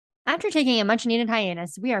After taking a much needed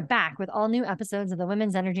hiatus, we are back with all new episodes of the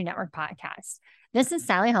Women's Energy Network podcast. This is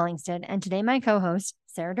Sally Hollingston, and today my co host,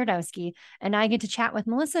 Sarah Dordowski, and I get to chat with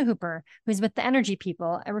Melissa Hooper, who's with The Energy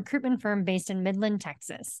People, a recruitment firm based in Midland,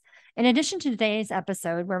 Texas. In addition to today's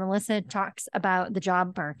episode, where Melissa talks about the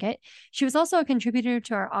job market, she was also a contributor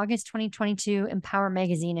to our August 2022 Empower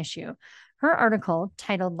magazine issue. Her article,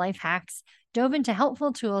 titled Life Hacks, dove into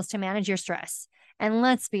helpful tools to manage your stress. And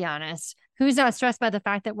let's be honest, who's not stressed by the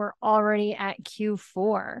fact that we're already at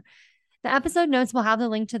Q4? The episode notes will have the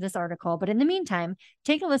link to this article, but in the meantime,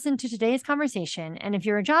 take a listen to today's conversation. And if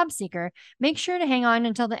you're a job seeker, make sure to hang on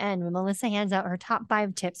until the end when Melissa hands out her top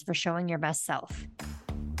 5 tips for showing your best self.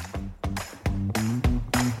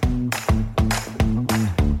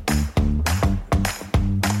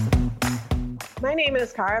 My name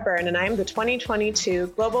is Cara Byrne, and I'm the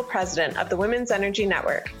 2022 Global President of the Women's Energy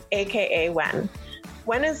Network, aka WEN.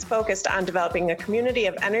 WEN is focused on developing a community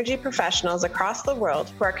of energy professionals across the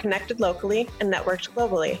world who are connected locally and networked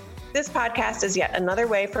globally. This podcast is yet another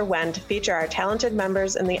way for WEN to feature our talented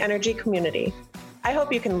members in the energy community. I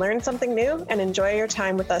hope you can learn something new and enjoy your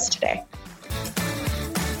time with us today.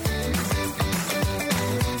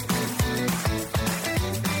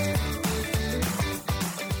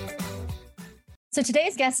 So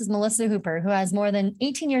today's guest is Melissa Hooper, who has more than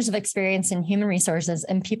 18 years of experience in human resources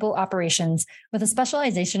and people operations with a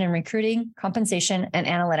specialization in recruiting, compensation, and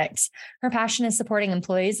analytics. Her passion is supporting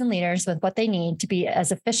employees and leaders with what they need to be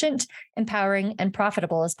as efficient, empowering, and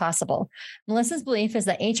profitable as possible. Melissa's belief is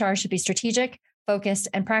that HR should be strategic, focused,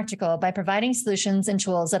 and practical by providing solutions and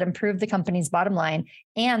tools that improve the company's bottom line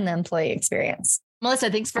and the employee experience.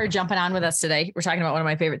 Melissa, thanks for jumping on with us today. We're talking about one of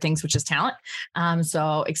my favorite things, which is talent.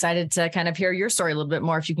 So excited to kind of hear your story a little bit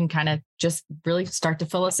more. If you can kind of just really start to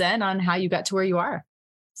fill us in on how you got to where you are.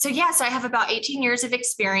 So I have about 18 years of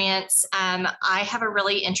experience. I have a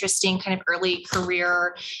really interesting kind of early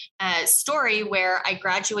career story where I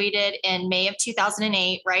graduated in May of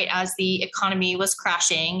 2008, right as the economy was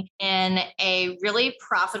crashing, in a really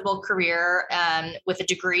profitable career with a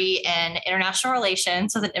degree in international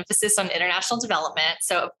relations with an emphasis on international development.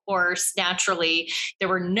 So of course, naturally, there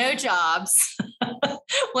were no jobs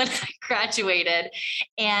when I graduated.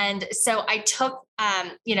 And so I took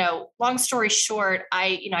long story short,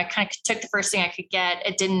 I kind of took the first thing I could get.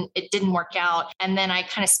 It didn't work out. And then I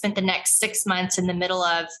kind of spent the next 6 months in the middle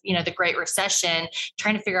of, the Great Recession,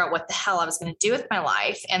 trying to figure out what the hell I was going to do with my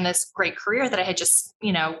life and this great career that I had just,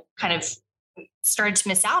 kind of started to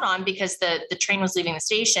miss out on because the train was leaving the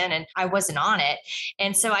station and I wasn't on it.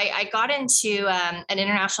 And so I got into an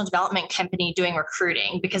international development company doing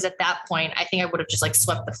recruiting, because at that point, I think I would have just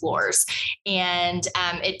swept the floors. And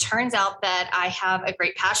it turns out that I have a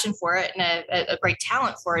great passion for it and a great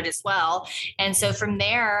talent for it as well. And so from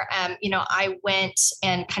there, I went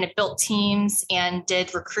and kind of built teams and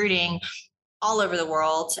did recruiting all over the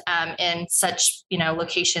world, in such,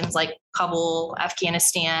 locations like Kabul,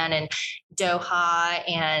 Afghanistan, and Doha,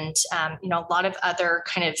 and, a lot of other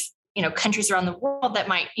kind of, countries around the world that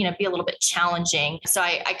might, be a little bit challenging. So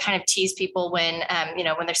I kind of tease people when,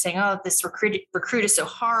 when they're saying, oh, this recruit is so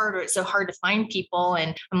hard, or it's so hard to find people.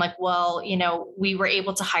 And I'm like, well, we were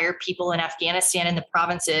able to hire people in Afghanistan and the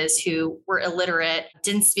provinces who were illiterate,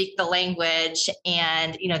 didn't speak the language,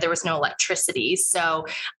 and, there was no electricity. So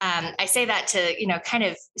I say that to, kind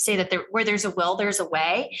of say that where there's a will, there's a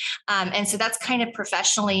way. And so that's kind of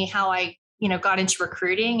professionally how I got into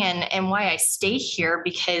recruiting and why I stay here,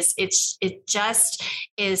 because it just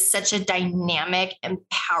is such a dynamic and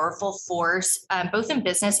powerful force, both in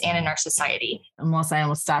business and in our society. Melissa, I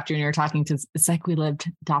almost stopped you when you were talking, because it's like we lived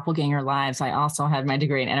doppelganger lives. I also had my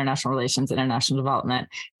degree in international relations, international development,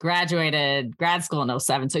 graduated grad school in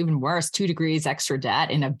 2007. So even worse, 2 degrees, extra debt,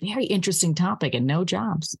 in a very interesting topic and no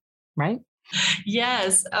jobs, right?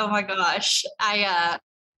 Yes. Oh my gosh.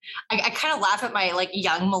 I kind of laugh at my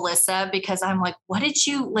young Melissa, because I'm like, what did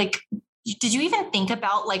you did you even think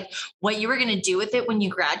about what you were going to do with it when you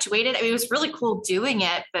graduated? I mean, it was really cool doing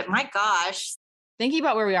it, but my gosh. Thinking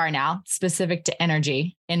about where we are now, specific to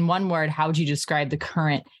energy, in one word, how would you describe the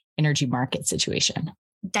current energy market situation?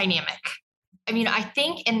 Dynamic. I mean, I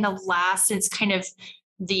think since kind of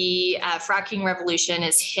the fracking revolution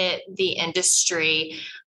has hit the industry,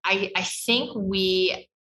 I think we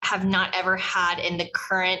have not ever had, in the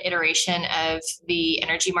current iteration of the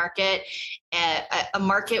energy market, a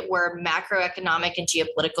market where macroeconomic and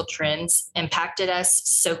geopolitical trends impacted us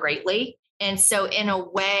so greatly. And so in a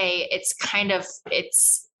way, it's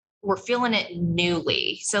we're feeling it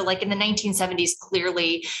newly. So like in the 1970s,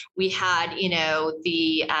 clearly we had,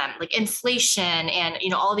 the like inflation and,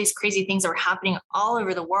 all these crazy things that were happening all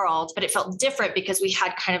over the world, but it felt different because we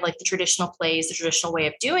had kind of like the traditional plays, the traditional way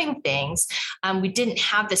of doing things. We didn't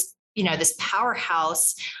have this this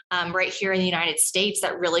powerhouse right here in the United States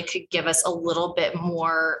that really could give us a little bit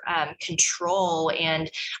more control and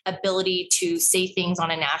ability to say things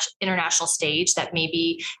on an international stage that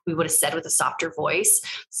maybe we would have said with a softer voice.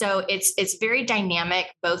 So it's very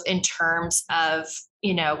dynamic, both in terms of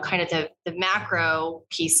kind of the macro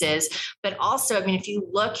pieces, but also, I mean, if you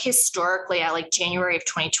look historically at like January of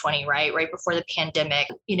 2020, right before the pandemic,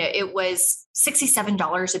 it was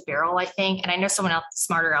 $67 a barrel, I think. And I know someone else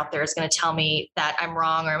smarter out there is going to tell me that I'm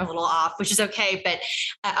wrong or I'm a little off, which is okay. But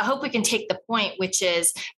I hope we can take the point, which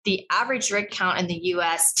is the average rig count in the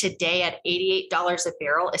US today at $88 a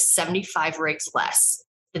barrel is 75 rigs less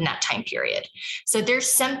than that time period. So there's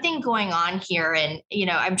something going on here. And,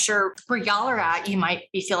 I'm sure where y'all are at, you might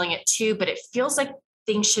be feeling it too, but it feels like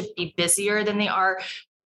things should be busier than they are,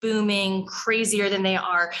 booming, crazier than they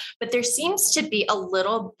are. But there seems to be a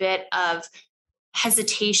little bit of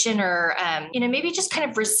hesitation or, maybe just kind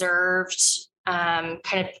of reserved,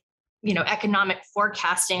 economic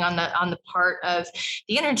forecasting on the part of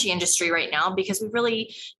the energy industry right now, because we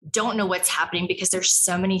really don't know what's happening because there's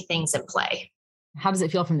so many things in play. How does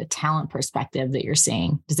it feel from the talent perspective that you're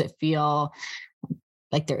seeing? Does it feel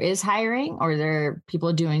like there is hiring, or are there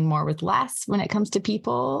people doing more with less when it comes to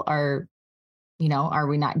people? Or, are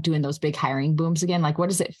we not doing those big hiring booms again? Like, what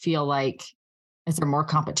does it feel like? Is there more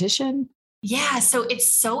competition? Yeah. So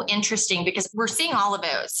it's so interesting because we're seeing all of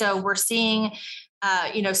it. So we're seeing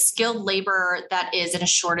skilled labor that is in a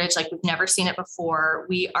shortage like we've never seen it before.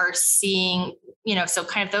 We are seeing, so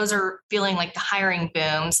kind of those are feeling like the hiring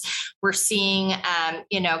booms. We're seeing,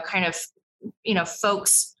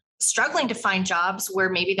 folks struggling to find jobs where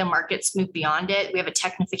maybe the market's moved beyond it. We have a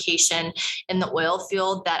technification in the oil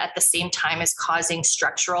field that at the same time is causing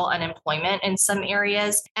structural unemployment in some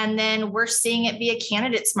areas. And then we're seeing it be a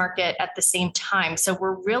candidates market at the same time. So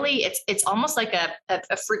we're really, it's almost like a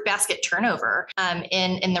fruit basket turnover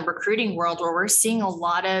in the recruiting world, where we're seeing a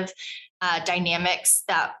lot of dynamics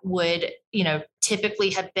that would,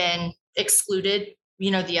 typically have been excluded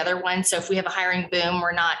the other one. So if we have a hiring boom,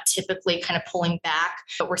 we're not typically kind of pulling back,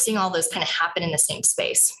 but we're seeing all those kind of happen in the same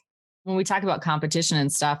space. When we talk about competition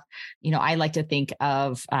and stuff, I like to think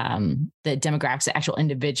of the demographics, the actual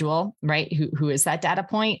individual, right? Who is that data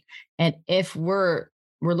point? And if we're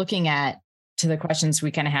looking at, to the questions we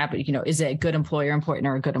kind of have, is it a good employer important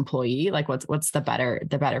or a good employee? Like what's the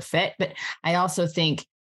better fit? But I also think,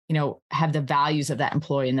 have the values of that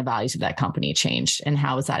employee and the values of that company changed? And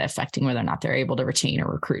how is that affecting whether or not they're able to retain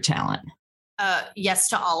or recruit talent? Yes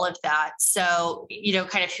to all of that. So,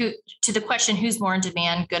 kind of to the question, who's more in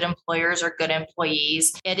demand, good employers or good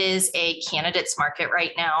employees? It is a candidates market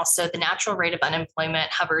right now. So the natural rate of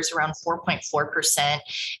unemployment hovers around 4.4%,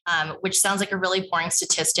 which sounds like a really boring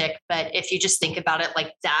statistic. But if you just think about it,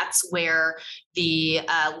 like that's where the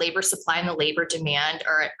labor supply and the labor demand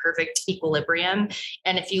are at perfect equilibrium.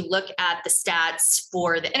 And if you look at the stats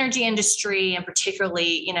for the energy industry, and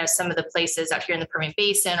particularly, some of the places out here in the Permian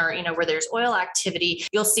Basin or, where there's oil activity,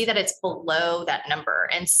 you'll see that it's below that number.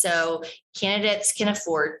 And so candidates can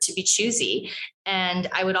afford to be choosy. And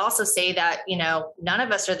I would also say that, none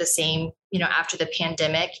of us are the same, after the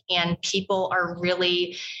pandemic, and people are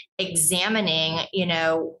really examining,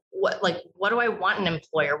 what do I want an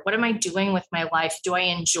employer? What am I doing with my life? Do I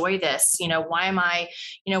enjoy this? Why am I,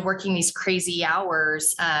 working these crazy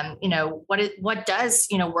hours? What does,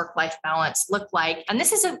 work-life balance look like? And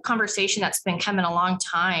this is a conversation that's been coming a long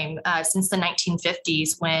time, since the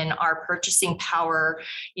 1950s, when our purchasing power,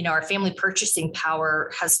 our family purchasing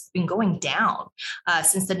power has been going down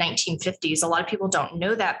since the 1950s. A lot of people don't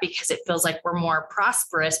know that because it feels like we're more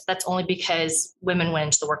prosperous. That's only because women went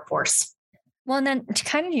into the workforce. Well, and then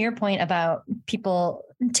kind of to your point about people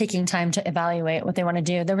taking time to evaluate what they want to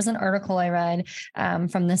do, there was an article I read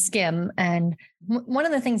from the Skim, and one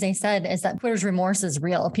of the things they said is that quitter's remorse is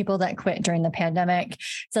real. People that quit during the pandemic,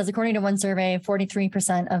 says according to one survey,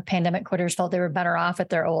 43% of pandemic quitters felt they were better off at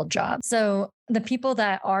their old job. So the people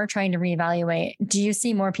that are trying to reevaluate, do you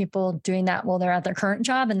see more people doing that while they're at their current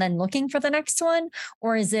job and then looking for the next one?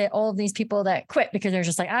 Or is it all of these people that quit because they're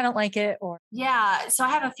just like, I don't like it? Or yeah, so I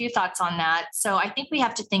have a few thoughts on that. So I think we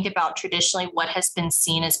have to think about traditionally what has been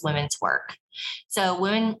seen as women's work. So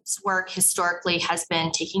women's work historically has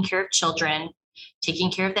been taking care of children,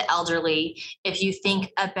 taking care of the elderly. If you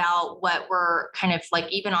think about what were kind of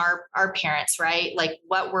like even our parents, right? Like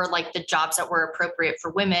what were like the jobs that were appropriate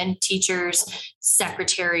for women: teachers,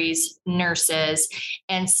 secretaries, nurses.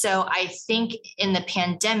 And so I think in the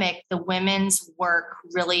pandemic, the women's work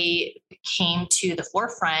really came to the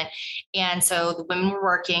forefront. And so the women were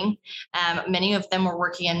working. Many of them were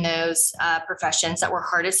working in those professions that were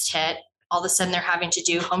hardest hit. All of a sudden they're having to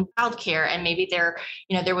do home childcare, and maybe there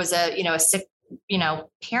was a sick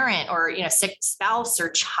parent or, sick spouse or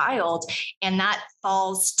child. And that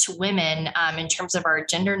falls to women in terms of our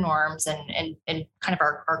gender norms and kind of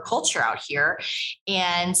our culture out here.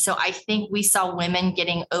 And so I think we saw women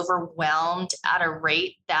getting overwhelmed at a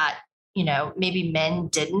rate that, maybe men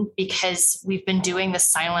didn't, because we've been doing the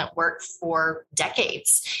silent work for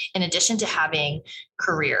decades in addition to having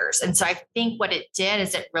careers. And so I think what it did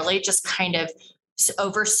is it really just kind of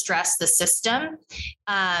overstressed the system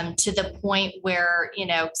to the point where,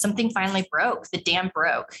 something finally broke, the dam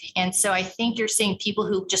broke. And so I think you're seeing people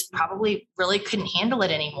who just probably really couldn't handle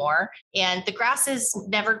it anymore. And the grass is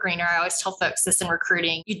never greener. I always tell folks this in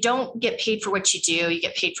recruiting: you don't get paid for what you do, you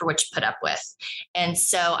get paid for what you put up with. And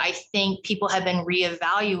so I think people have been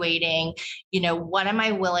reevaluating, what am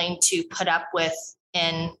I willing to put up with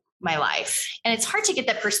in my life? And it's hard to get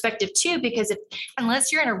that perspective too, because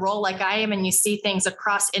unless you're in a role like I am and you see things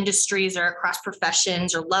across industries or across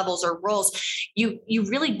professions or levels or roles, you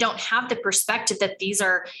really don't have the perspective that these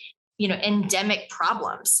are, endemic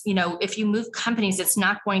problems. If you move companies, it's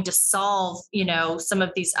not going to solve, some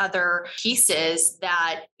of these other pieces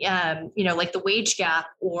that, like the wage gap,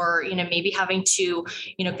 or, maybe having to,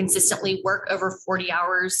 consistently work over 40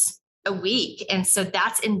 hours a week. And so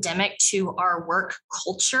that's endemic to our work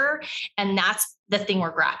culture. And that's the thing we're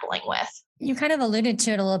grappling with. You kind of alluded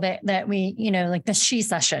to it a little bit, that we, like the she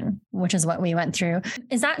session, which is what we went through.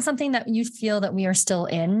 Is that something that you feel that we are still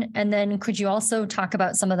in? And then could you also talk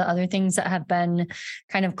about some of the other things that have been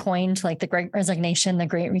kind of coined, like the Great Resignation, the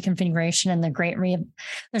Great Reconfiguration, and the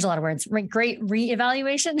there's a lot of words, Great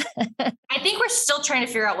Reevaluation? I think we're still trying to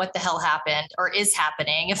figure out what the hell happened or is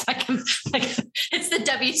happening. If I can, it's the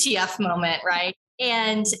WTF moment, right?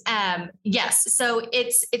 And yes, so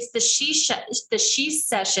it's the she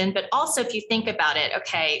session, but also if you think about it,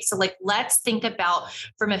 okay, so let's think about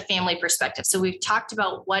from a family perspective. So we've talked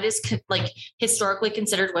about what is historically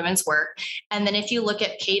considered women's work. And then if you look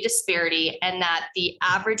at pay disparity, and that the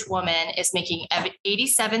average woman is making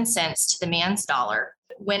 87 cents to the man's dollar.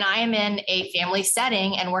 When I am in a family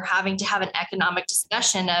setting and we're having to have an economic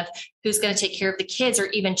discussion of who's going to take care of the kids, or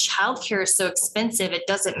even childcare is so expensive, it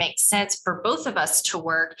doesn't make sense for both of us to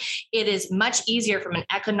work. It is much easier from an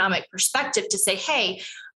economic perspective to say, hey,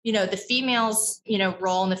 the female's,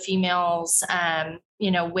 role in the female's,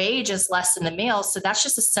 wage is less than the male. So that's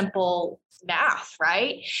just a simple math,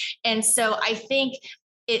 right? And so I think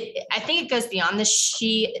it goes beyond the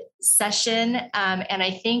she session. And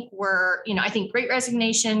I think I think Great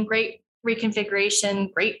Resignation, Great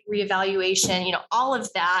Reconfiguration, Great Reevaluation, all of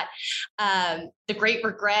that, the Great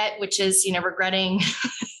Regret, which is, regretting,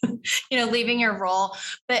 leaving your role.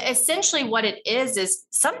 But essentially what it is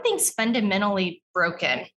something's fundamentally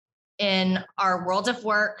broken in our world of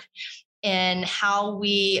work, in how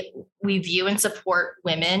we view and support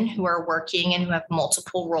women who are working and who have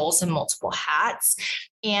multiple roles and multiple hats.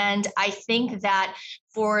 And I think that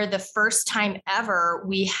for the first time ever,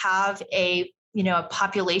 we have a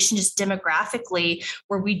population just demographically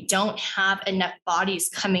where we don't have enough bodies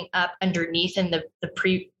coming up underneath in the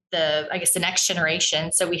next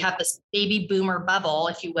generation. So we have this baby boomer bubble,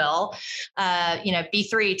 if you will,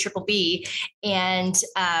 B3, triple B, and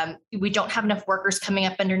we don't have enough workers coming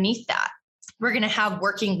up underneath that. We're going to have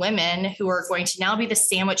working women who are going to now be the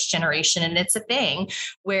sandwich generation. And it's a thing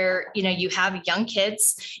where, you have young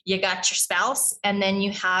kids, you got your spouse, and then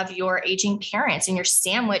you have your aging parents, and you're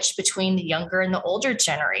sandwiched between the younger and the older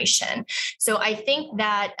generation. So I think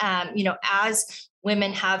that, as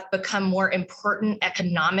women have become more important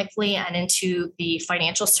economically and into the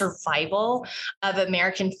financial survival of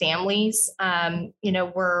American families, we're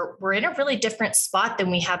in a really different spot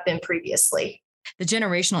than we have been previously. The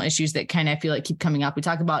generational issues that kind of feel like keep coming up. We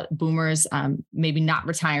talk about boomers maybe not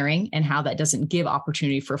retiring, and how that doesn't give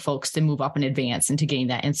opportunity for folks to move up and advance and to gain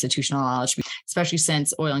that institutional knowledge, especially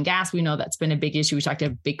since oil and gas. We know that's been a big issue. We talked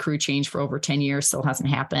about a big crew change for over 10 years, still hasn't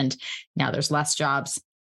happened. Now there's less jobs.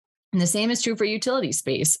 And the same is true for utility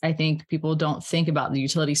space. I think people don't think about the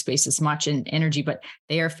utility space as much in energy, but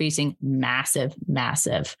they are facing massive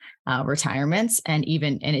retirements. And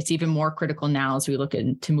it's even more critical now as we look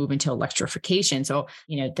to move into electrification. So,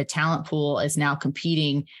 the talent pool is now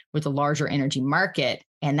competing with a larger energy market,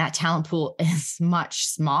 and that talent pool is much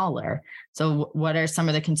smaller. So what are some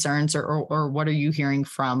of the concerns or what are you hearing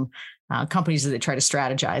from companies as they try to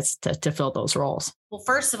strategize to fill those roles? Well,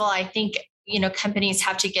 first of all, I think companies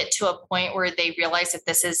have to get to a point where they realize that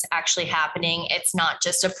this is actually happening. It's not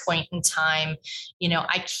just a point in time.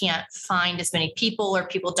 I can't find as many people or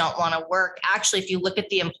people don't want to work. Actually, if you look at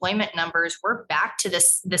the employment numbers, we're back to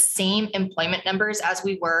the same employment numbers as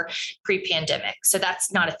we were pre-pandemic. So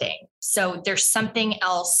that's not a thing. So there's something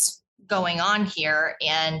else going on here.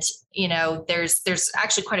 And, there's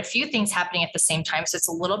actually quite a few things happening at the same time. So it's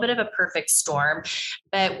a little bit of a perfect storm,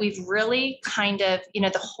 but we've really kind of,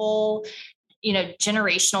 the whole,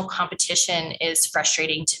 generational competition is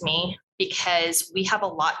frustrating to me because we have a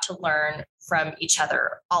lot to learn from each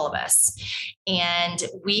other, all of us. And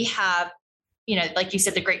we have, like you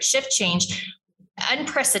said, the great shift change,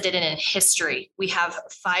 unprecedented in history. We have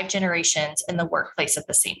 5 generations in the workplace at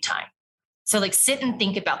the same time. So sit and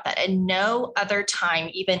think about that. And no other time,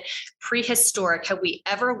 even prehistoric, have we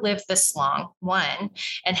ever lived this long, one,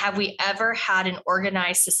 and have we ever had an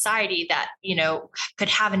organized society that, could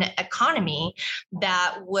have an economy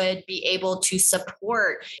that would be able to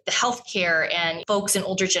support the healthcare and folks in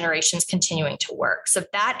older generations continuing to work. So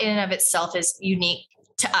that in and of itself is unique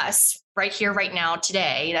to us right here, right now,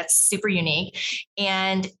 today. That's super unique.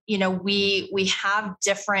 And, we have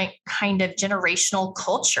different kind of generational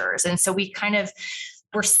cultures. And so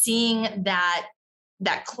we're seeing that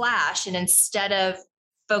clash. And instead of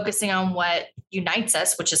focusing on what unites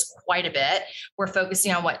us, which is quite a bit, we're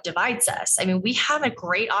focusing on what divides us. I mean, we have a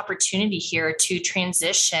great opportunity here to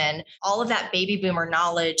transition all of that baby boomer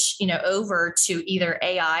knowledge, over to either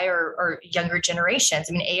AI or younger generations.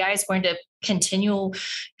 I mean, AI is going to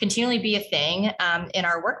continually be a thing in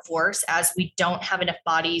our workforce as we don't have enough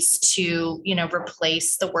bodies to,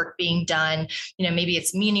 replace the work being done. Maybe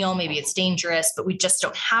it's menial, maybe it's dangerous, but we just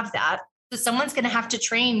don't have that. So someone's going to have to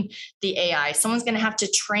train the AI. Someone's going to have to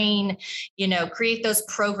train, create those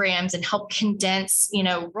programs and help condense,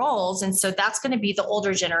 roles. And so that's going to be the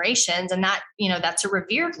older generations, and that, that's a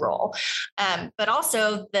revered role. But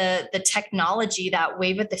also the technology, that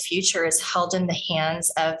wave of the future, is held in the hands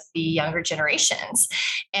of the younger generations.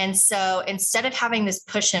 And so instead of having this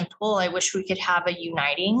push and pull, I wish we could have a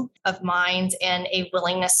uniting of minds and a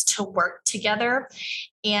willingness to work together.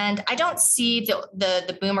 And I don't see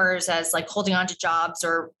the boomers as holding on to jobs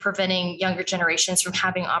or preventing younger generations from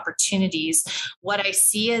having opportunities. What I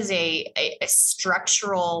see is a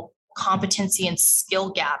structural competency and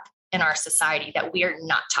skill gap in our society that we are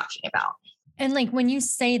not talking about. And when you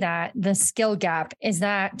say that, the skill gap,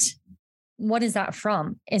 what is that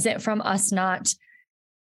from? Is it from us not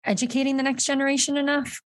educating the next generation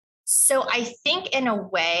enough? So I think in a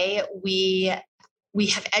way we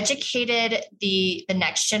have educated the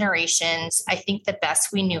next generations, I think, the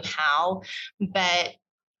best we knew how, but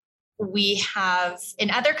we have, in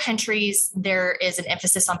other countries, there is an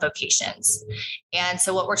emphasis on vocations. And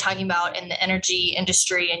so what we're talking about in the energy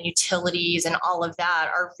industry and utilities and all of that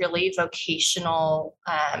are really vocational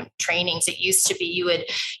trainings. It used to be you would,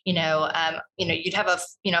 you'd have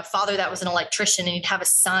a father that was an electrician, and you'd have a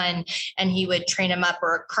son and he would train him up,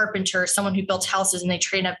 or a carpenter, someone who built houses, and they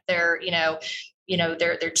train up their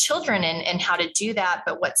children and how to do that.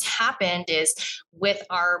 But what's happened is, with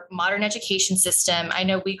our modern education system, I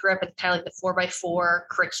know we grew up with kind of the 4x4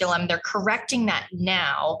 curriculum. They're correcting that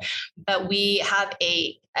now, but we have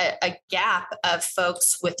a gap of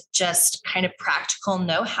folks with just kind of practical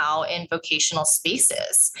know-how in vocational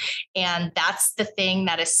spaces. And that's the thing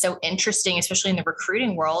that is so interesting, especially in the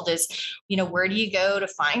recruiting world, is, where do you go to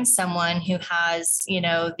find someone who has,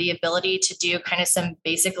 the ability to do kind of some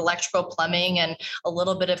basic electrical, plumbing, and a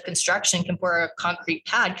little bit of construction, can pour a concrete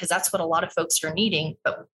pad, because that's what a lot of folks are needing,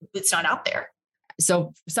 but it's not out there.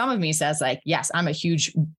 So some of me says, yes, I'm a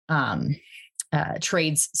huge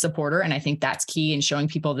trades supporter. And I think that's key in showing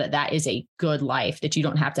people that is a good life, that you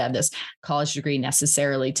don't have to have this college degree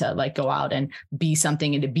necessarily to go out and be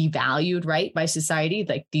something and to be valued, right, by society.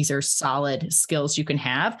 These are solid skills you can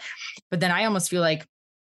have. But then I almost feel like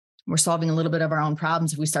we're solving a little bit of our own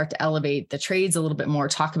problems if we start to elevate the trades a little bit more,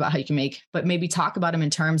 talk about how you can but maybe talk about them in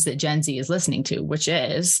terms that Gen Z is listening to, which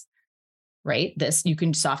is right? This, you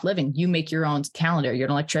can soft living, you make your own calendar, you're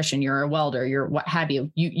an electrician, you're a welder, you're what have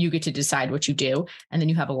you, you get to decide what you do. And then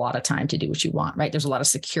you have a lot of time to do what you want, right? There's a lot of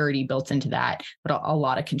security built into that, but a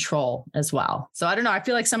lot of control as well. So I don't know. I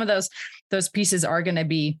feel like some of those pieces are going to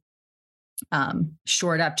be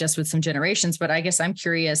shored up just with some generations. But I guess I'm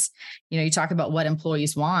curious, you talk about what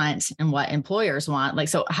employees want and what employers want. Like,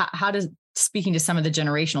 so how does, speaking to some of the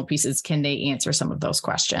generational pieces, can they answer some of those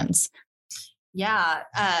questions? Yeah.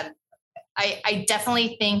 I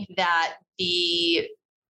definitely think that the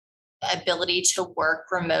ability to work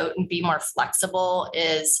remote and be more flexible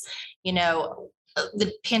is,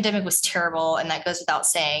 the pandemic was terrible, and that goes without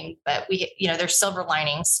saying, but there's silver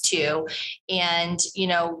linings too. And,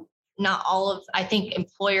 not all of, I think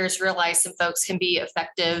employers realize some folks can be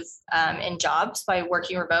effective in jobs by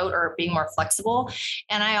working remote or being more flexible.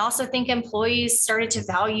 And I also think employees started to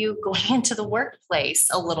value going into the workplace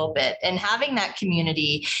a little bit and having that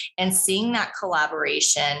community and seeing that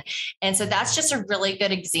collaboration. And so that's just a really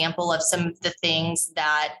good example of some of the things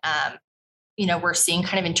that, we're seeing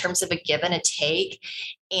kind of in terms of a give and a take.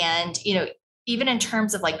 And, even in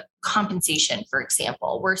terms of like compensation, for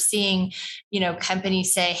example, we're seeing,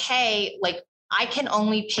 companies say, hey, like I can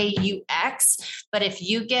only pay you X, but if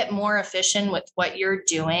you get more efficient with what you're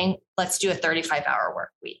doing, let's do a 35-hour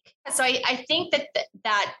work week. So I think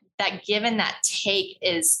that give and that take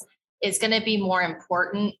is going to be more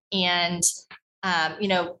important. And,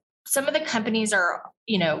 some of the companies are,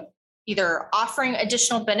 either offering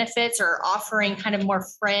additional benefits or offering kind of more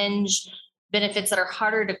fringe benefits that are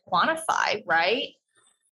harder to quantify, right?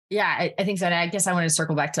 Yeah, I think so. And I guess I want to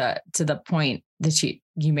circle back to the point that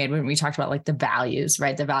you made when we talked about like the values,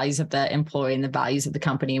 right? The values of the employee and the values of the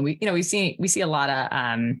company. And we see a lot of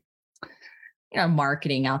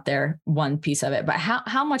marketing out there, one piece of it, but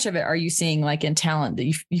how much of it are you seeing like in talent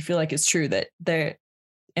that you feel like it's true that the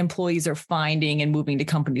employees are finding and moving to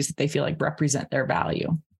companies that they feel like represent their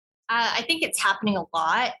value? I think it's happening a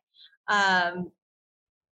lot.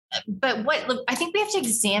 But I think we have to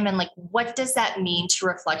examine, like, what does that mean to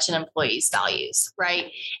reflect an employee's values,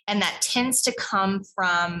 right? And that tends to come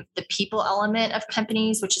from the people element of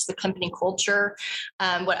companies, which is the company culture,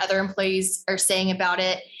 what other employees are saying about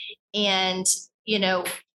it. And,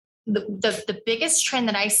 the biggest trend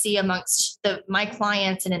that I see amongst my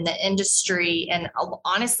clients and in the industry, and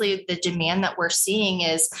honestly, the demand that we're seeing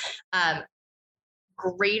is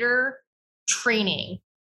greater training,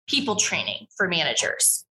 people training for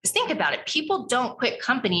managers. Because think about it, people don't quit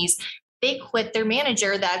companies. They quit their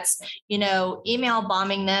manager that's, email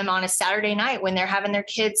bombing them on a Saturday night when they're having their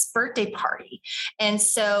kid's birthday party. And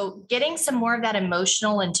so getting some more of that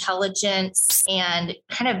emotional intelligence and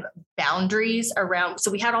kind of boundaries around. So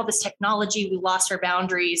we had all this technology, we lost our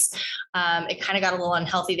boundaries. It kind of got a little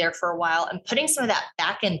unhealthy there for a while, and putting some of that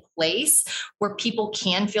back in place where people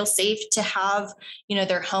can feel safe to have,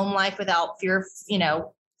 their home life without fear of,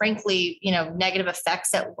 frankly, negative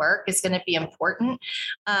effects at work is going to be important.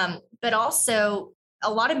 But also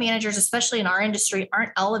a lot of managers, especially in our industry,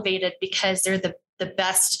 aren't elevated because they're the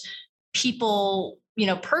best people,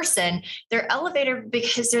 person. They're elevated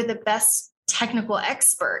because they're the best technical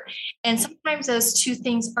expert. And sometimes those two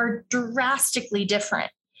things are drastically different.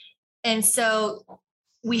 And so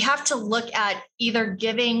we have to look at either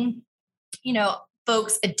giving,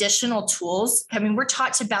 folks additional tools. I mean, we're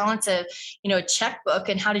taught to balance a checkbook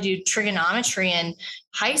and how to do trigonometry in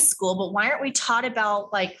high school, but why aren't we taught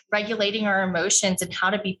about like regulating our emotions and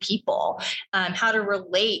how to be people, how to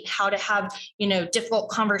relate, how to have,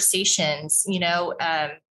 difficult conversations,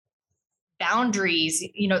 boundaries,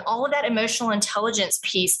 all of that emotional intelligence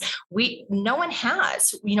piece. No one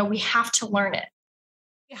has, we have to learn it.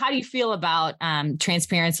 How do you feel about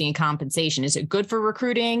transparency and compensation? Is it good for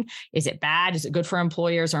recruiting? Is it bad? Is it good for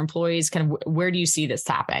employers or employees? Kind of where do you see this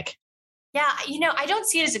topic? Yeah, I don't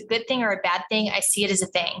see it as a good thing or a bad thing. I see it as a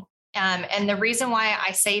thing. And the reason why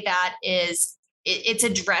I say that is it's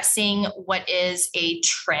addressing what is a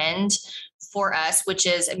trend for us, which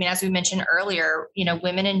is, as we mentioned earlier,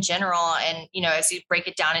 women in general, and, as you break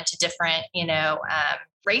it down into different,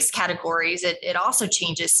 race categories, it also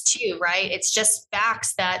changes too, right? It's just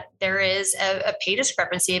facts that there is a pay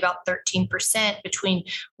discrepancy about 13% between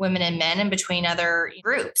women and men and between other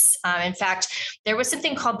groups. In fact, there was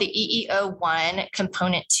something called the EEO-1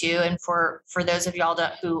 component 2. And for those of y'all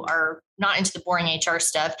who are not into the boring HR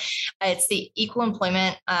stuff, it's the Equal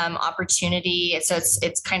Employment Opportunity. So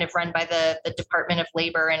it's kind of run by the Department of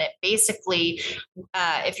Labor. And it basically,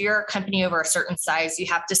 if you're a company over a certain size, you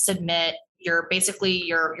have to submit your basically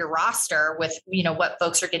your roster with, you know, what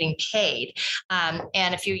folks are getting paid.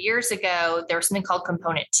 And a few years ago, there was something called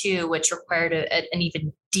Component 2, which required an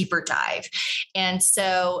even deeper dive. And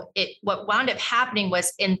so what wound up happening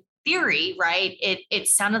was, in theory, right, it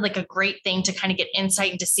sounded like a great thing to kind of get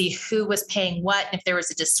insight and to see who was paying what and if there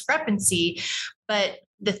was a discrepancy. But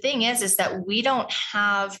the thing is that we don't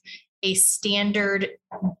have a standard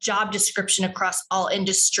job description across all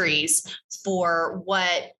industries for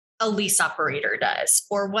what a lease operator does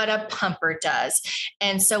or what a pumper does.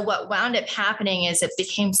 And so what wound up happening is it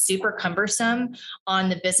became super cumbersome on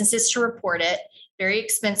the businesses to report it, very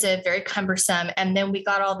expensive, very cumbersome. And then we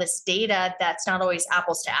got all this data that's not always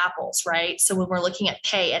apples to apples, right? So when we're looking at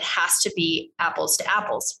pay, it has to be apples to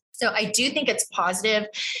apples. So I do think it's positive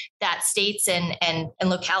that states and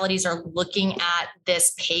localities are looking at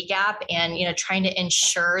this pay gap and, you know, trying to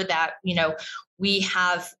ensure that, you know, we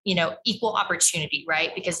have, you know, equal opportunity,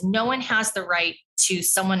 right? Because no one has the right to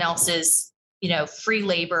someone else's, you know, free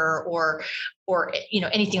labor or, you know,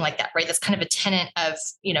 anything like that, right? That's kind of a tenet of,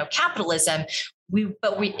 you know, capitalism.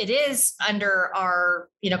 It is under our,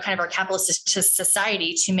 you know, kind of our capitalist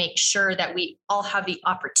society to make sure that we all have the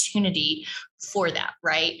opportunity for that,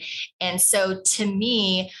 right? And so to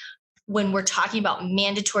me, when we're talking about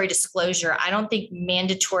mandatory disclosure, I don't think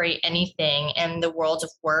mandatory anything in the world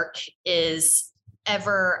of work is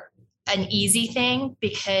ever an easy thing,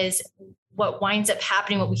 because what winds up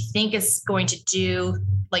happening, what we think is going to do,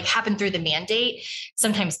 like happen through the mandate,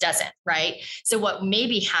 sometimes doesn't, right? So what may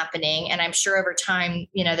be happening, and I'm sure over time,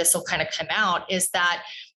 you know, this will kind of come out, is that,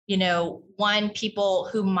 you know, people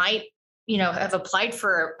who might, you know, have applied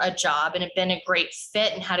for a job and have been a great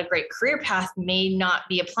fit and had a great career path may not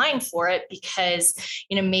be applying for it because,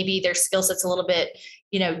 you know, maybe their skill set's a little bit,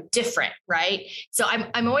 you know, different, right? So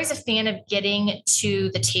I'm always a fan of getting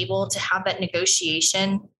to the table to have that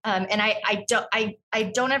negotiation. And I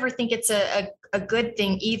don't ever think it's a good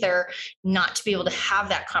thing either not to be able to have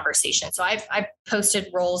that conversation. So I've posted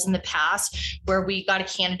roles in the past where we got a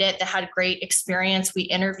candidate that had great experience. We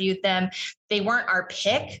interviewed them. They weren't our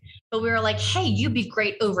pick, but we were like, hey, you'd be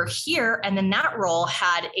great over here. And then that role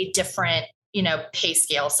had a different, you know, pay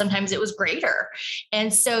scale. Sometimes it was greater.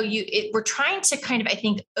 And so we're trying to kind of, I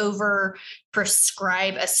think, over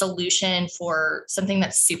prescribe a solution for something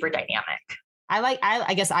that's super dynamic.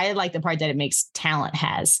 I guess I like the part that it makes talent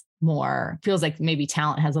feels like maybe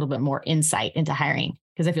talent has a little bit more insight into hiring,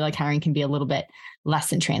 because I feel like hiring can be a little bit less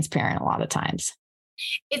than transparent a lot of times.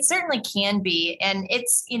 It certainly can be. And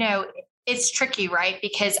it's, you know, it's tricky, right?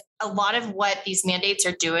 Because a lot of what these mandates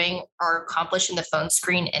are doing are accomplished in the phone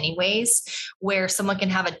screen anyways, where someone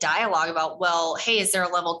can have a dialogue about, well, hey, is there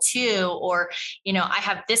a level 2? Or, you know, I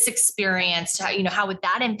have this experience, you know, how would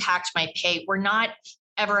that impact my pay? We're not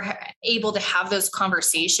ever able to have those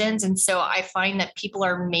conversations. And so I find that people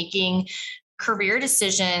are making career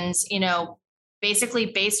decisions, you know, basically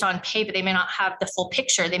based on pay, but they may not have the full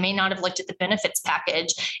picture. They may not have looked at the benefits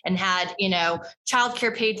package and had, you know,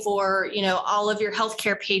 childcare paid for, you know, all of your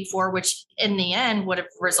healthcare paid for, which in the end would have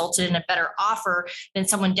resulted in a better offer than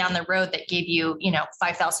someone down the road that gave you, you know,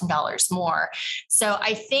 $5,000 more. So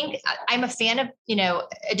I think I'm a fan of, you know,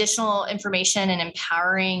 additional information and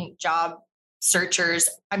empowering job searchers.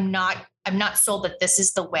 I'm not sold that this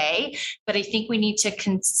is the way, but I think we need to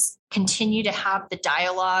continue to have the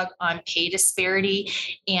dialogue on pay disparity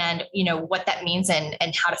and, you know, what that means and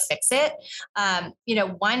how to fix it. You know,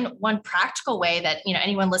 one practical way that, you know,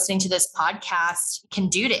 anyone listening to this podcast can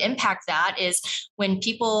do to impact that is when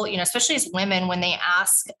people, you know, especially as women, when they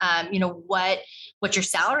ask, you know, what your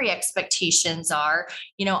salary expectations are,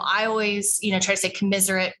 you know, I always, you know, try to say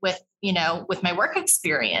commiserate with, you know, with my work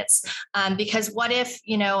experience. Because what if,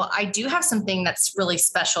 you know, I do have something that's really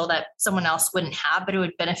special that someone else wouldn't have, but it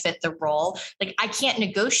would benefit the role. Like I can't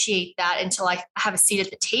negotiate that until I have a seat at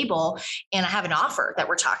the table and I have an offer that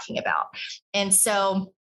we're talking about. And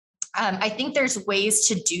so I think there's ways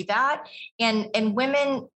to do that. And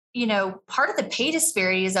women, you know, part of the pay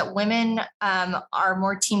disparity is that women are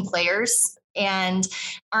more team players and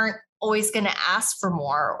aren't always going to ask for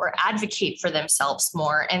more or advocate for themselves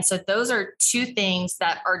more. And so those are two things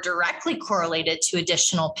that are directly correlated to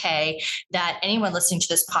additional pay that anyone listening to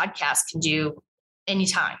this podcast can do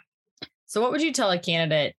anytime. So what would you tell a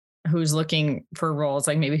candidate who's looking for roles,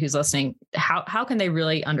 like maybe who's listening, how can they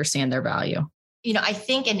really understand their value? You know, I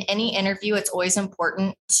think in any interview, it's always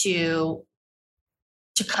important to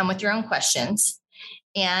come with your own questions.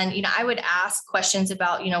 And, you know, I would ask questions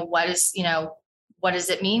about, you know, what does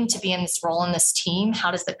it mean to be in this role in this team?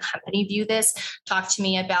 How does the company view this? Talk to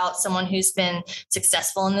me about someone who's been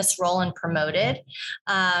successful in this role and promoted.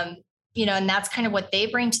 and that's kind of what they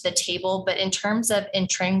bring to the table. But in terms of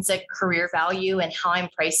intrinsic career value and how I'm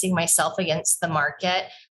pricing myself against the market,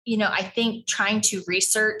 I think trying to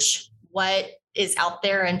research what is out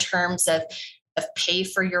there in terms of pay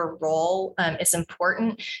for your role is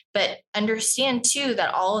important, but understand too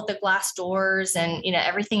that all of the Glassdoors and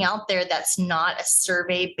everything out there that's not a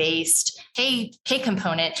survey-based pay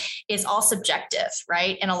component is all subjective,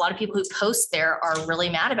 right? And a lot of people who post there are really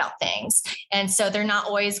mad about things, and so they're not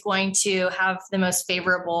always going to have the most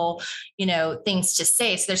favorable, things to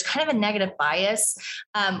say. So there's kind of a negative bias.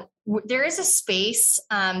 There is a space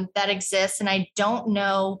that exists, and I don't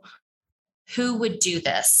know who would do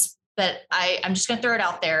this, but I'm just going to throw it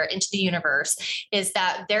out there into the universe, is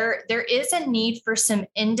that there is a need for some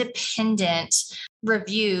independent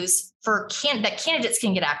reviews that candidates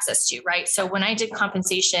can get access to, right? So when I did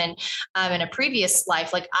compensation in a previous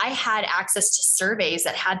life, like I had access to surveys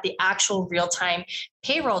that had the actual real-time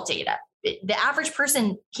payroll data. The average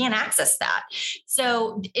person can't access that.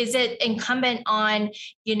 So is it incumbent on,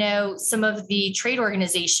 some of the trade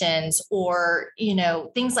organizations or,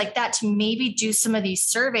 things like that to maybe do some of these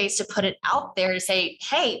surveys to put it out there to say,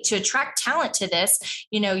 hey, to attract talent to this,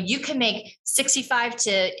 you can make $65,000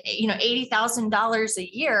 to, $80,000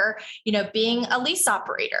 a year, being a lease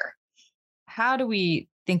operator. How do we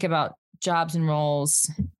think about jobs and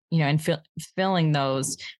roles, and filling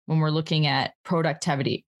those when we're looking at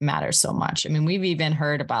productivity matters so much? I mean, we've even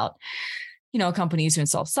heard about, companies who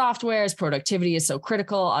install softwares, productivity is so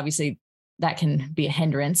critical. Obviously, that can be a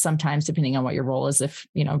hindrance sometimes, depending on what your role is, if,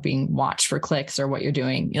 being watched for clicks or what you're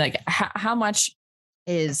doing. Like how much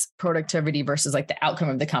is productivity versus like the outcome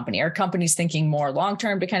of the company? Are companies thinking more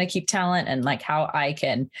long-term to kind of keep talent and like how I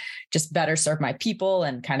can just better serve my people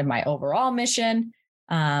and kind of my overall mission?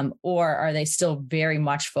 Or are they still very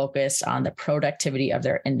much focused on the productivity of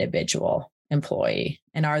their individual employee?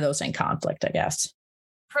 And are those in conflict, I guess?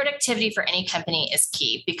 Productivity for any company is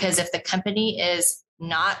key, because if the company is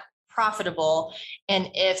not profitable and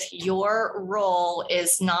if your role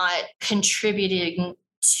is not contributing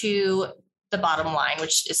to the bottom line,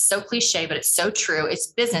 which is so cliche, but it's so true, it's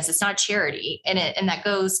business, it's not charity, and that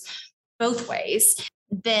goes both ways,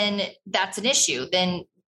 then that's an issue. Then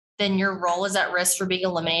your role is at risk for being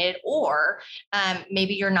eliminated, or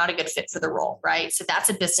maybe you're not a good fit for the role, right? So that's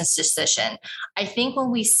a business decision. I think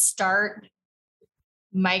when we start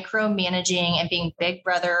micromanaging and being big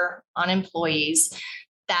brother on employees,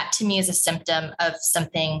 that to me is a symptom of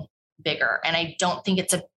something bigger. And I don't think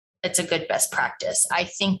it's a good best practice. I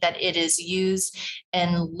think that it is used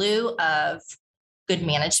in lieu of good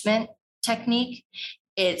management technique.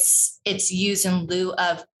 It's used in lieu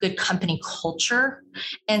of good company culture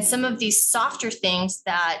and some of these softer things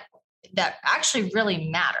that actually really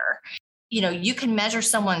matter. You can measure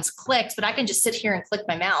someone's clicks, but I can just sit here and click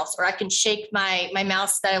my mouse, or I can shake my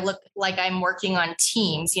mouse that I look like I'm working on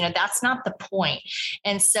Teams. That's not the point.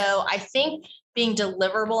 And so I think being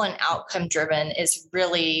deliverable and outcome driven is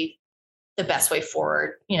really the best way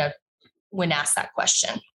forward, when asked that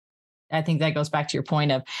question. I think that goes back to your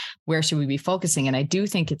point of where should we be focusing? And I do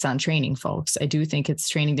think it's on training folks. I do think it's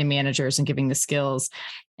training the managers and giving the skills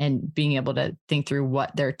and being able to think through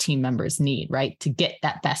what their team members need, right, to get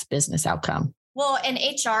that best business outcome. Well, and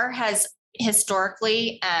HR has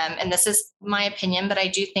historically, and this is my opinion, but I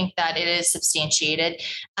do think that it is substantiated,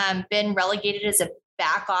 been relegated as a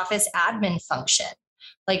back office admin function.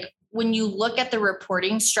 Like, when you look at the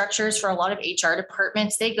reporting structures for a lot of HR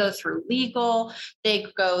departments, they go through legal, they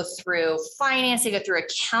go through finance, they go through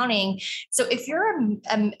accounting. So if you're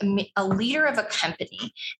a leader of a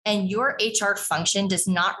company and your HR function does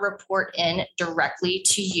not report in directly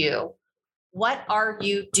to you, what are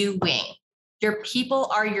you doing? Your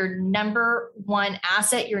people are your number one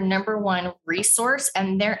asset, your number one resource,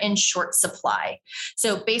 and they're in short supply.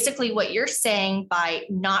 So basically what you're saying by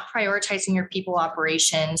not prioritizing your people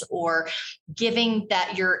operations or giving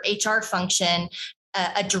that your HR function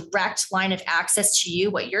a direct line of access to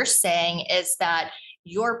you, what you're saying is that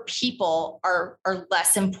your people are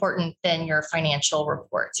less important than your financial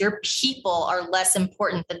reports. Your people are less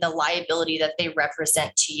important than the liability that they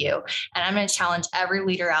represent to you. And I'm going to challenge every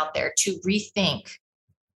leader out there to rethink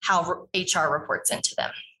how HR reports into them.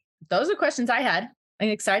 Those are questions I had. I'm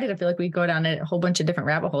excited. I feel like we go down a whole bunch of different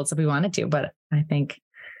rabbit holes if we wanted to, but I think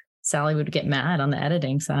Sally would get mad on the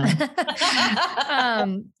editing side.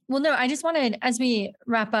 Well, no, I just wanted, as we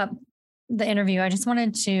wrap up the interview, I just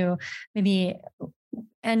wanted to maybe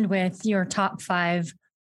end with your top 5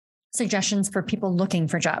 suggestions for people looking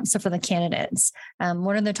for jobs. So for the candidates,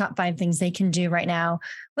 what are the top 5 things they can do right now,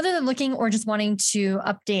 whether they're looking or just wanting to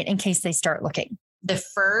update in case they start looking? The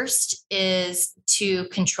first is to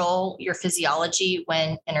control your physiology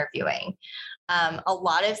when interviewing. A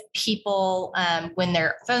lot of people, when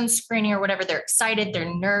they're phone screening or whatever, they're excited,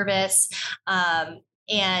 they're nervous,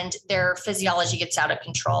 and their physiology gets out of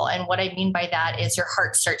control. And what I mean by that is your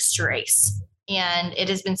heart starts to race. And it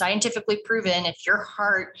has been scientifically proven if your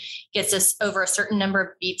heart gets us over a certain number of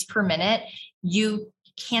beats per minute, you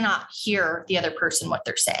cannot hear the other person what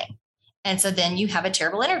they're saying. And so then you have a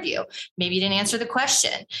terrible interview. Maybe you didn't answer the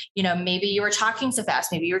question. Maybe you were talking so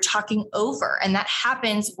fast. Maybe you were talking over. And that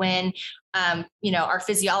happens when, our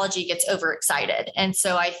physiology gets overexcited. And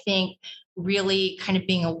so I think really kind of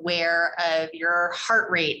being aware of your heart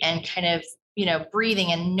rate and kind of,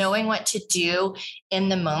 breathing and knowing what to do in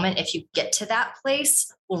the moment, if you get to that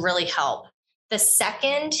place, will really help. The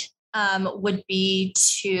second would be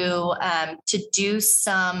to do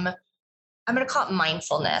some, I'm going to call it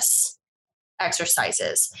mindfulness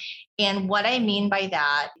exercises. And what I mean by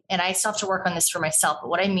that, and I still have to work on this for myself, but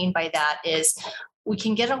what I mean by that is we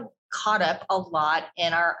can get caught up a lot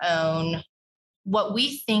in our own, what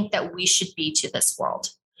we think that we should be to this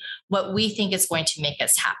world, what we think is going to make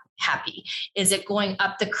us happy. Is it going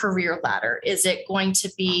up the career ladder? Is it going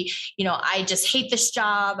to be, I just hate this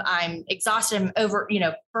job. I'm exhausted. I'm over,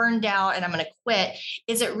 burned out, and I'm going to quit.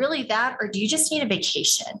 Is it really that, or do you just need a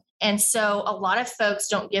vacation? And so a lot of folks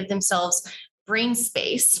don't give themselves brain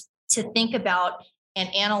space to think about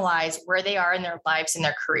and analyze where they are in their lives and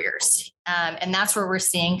their careers. And that's where we're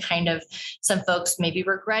seeing kind of some folks maybe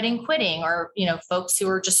regretting quitting, or, folks who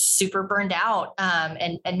are just super burned out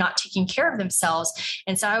and not taking care of themselves.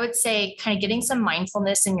 And so I would say kind of getting some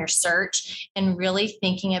mindfulness in your search and really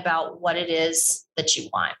thinking about what it is that you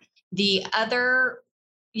want. The other,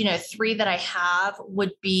 3 that I have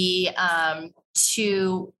would be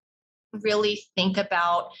to really think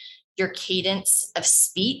about your cadence of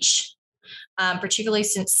speech. Particularly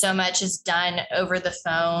since so much is done over the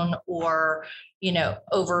phone or,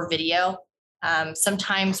 over video.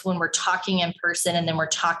 Sometimes when we're talking in person and then we're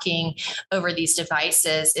talking over these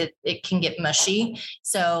devices, it can get mushy.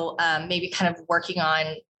 So maybe kind of working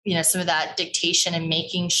on, some of that dictation and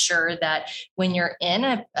making sure that when you're in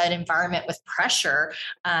an environment with pressure,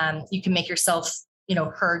 you can make yourself,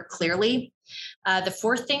 heard clearly. The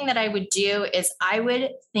fourth thing that I would do is I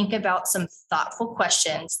would think about some thoughtful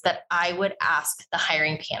questions that I would ask the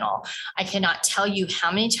hiring panel. I cannot tell you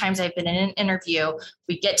how many times I've been in an interview,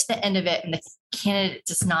 we get to the end of it and the candidate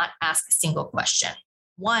does not ask a single question.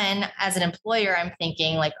 One, as an employer, I'm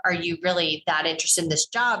thinking like, are you really that interested in this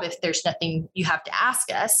job if there's nothing you have to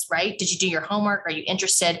ask us, right? Did you do your homework? Are you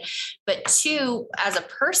interested? But 2, as a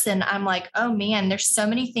person, I'm like, oh man, there's so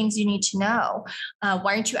many things you need to know.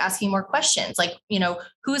 Why aren't you asking more questions? Like,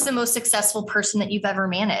 who is the most successful person that you've ever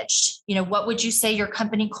managed? What would you say your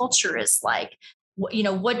company culture is like?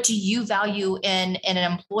 What do you value in an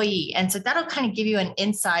employee? And so that'll kind of give you an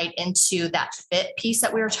insight into that fit piece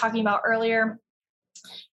that we were talking about earlier.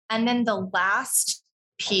 And then the last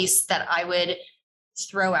piece that I would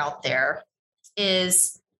throw out there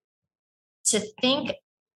is to think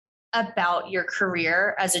about your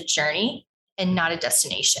career as a journey and not a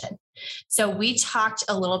destination. So we talked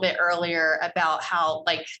a little bit earlier about how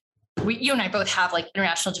you and I both have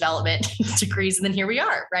international development degrees, and then here we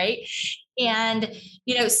are, right? And,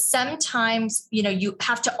 sometimes, you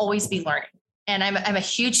have to always be learning. And I'm a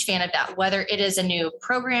huge fan of that, whether it is a new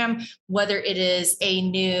program, whether it is a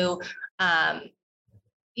new,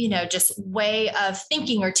 just way of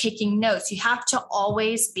thinking or taking notes. You have to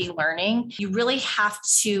always be learning. You really have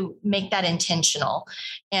to make that intentional.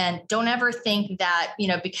 And don't ever think that,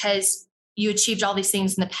 because you achieved all these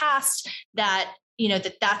things in the past, that,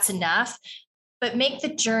 that's enough, but make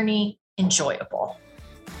the journey enjoyable.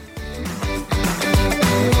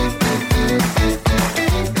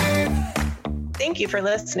 Thank you for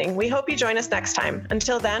listening. We hope you join us next time.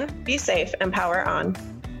 Until then, be safe and power on.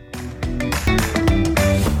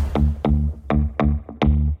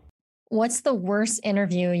 What's the worst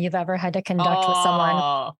interview you've ever had to conduct with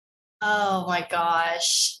someone? Oh my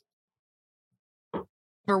gosh.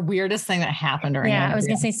 The weirdest thing that happened during I was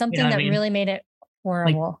going to say something that really made it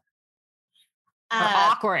horrible. Or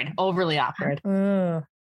awkward, overly awkward. Ooh.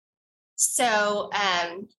 So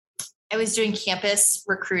I was doing campus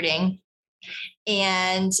recruiting.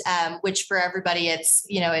 And which for everybody, it's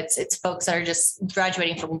folks that are just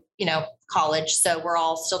graduating from, college. So we're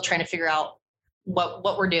all still trying to figure out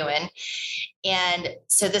what we're doing. And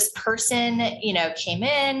so this person, came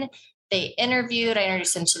in, they interviewed, I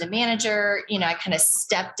introduced them to the manager, I kind of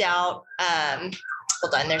stepped out.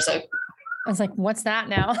 Hold on, I was like, what's that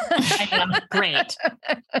now? Great.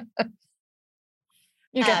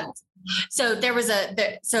 You're good. So there was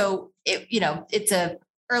it's a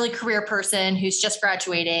early career person who's just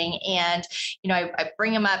graduating, and, I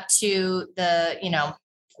bring them up to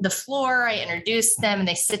the floor, I introduce them, and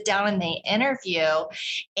they sit down and they interview,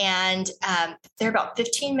 and they're about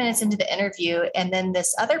 15 minutes into the interview. And then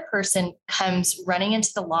this other person comes running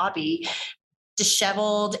into the lobby,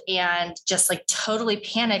 disheveled and just like totally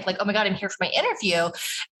panicked, like, oh my God, I'm here for my interview.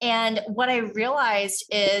 And what I realized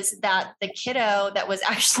is that the kiddo that was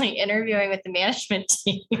actually interviewing with the management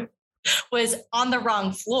team was on the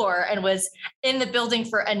wrong floor and was in the building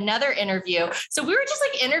for another interview. So we were just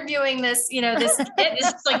like interviewing this kid,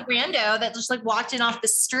 this like rando that just like walked in off the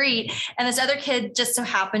street. And this other kid just so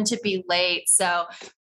happened to be late. So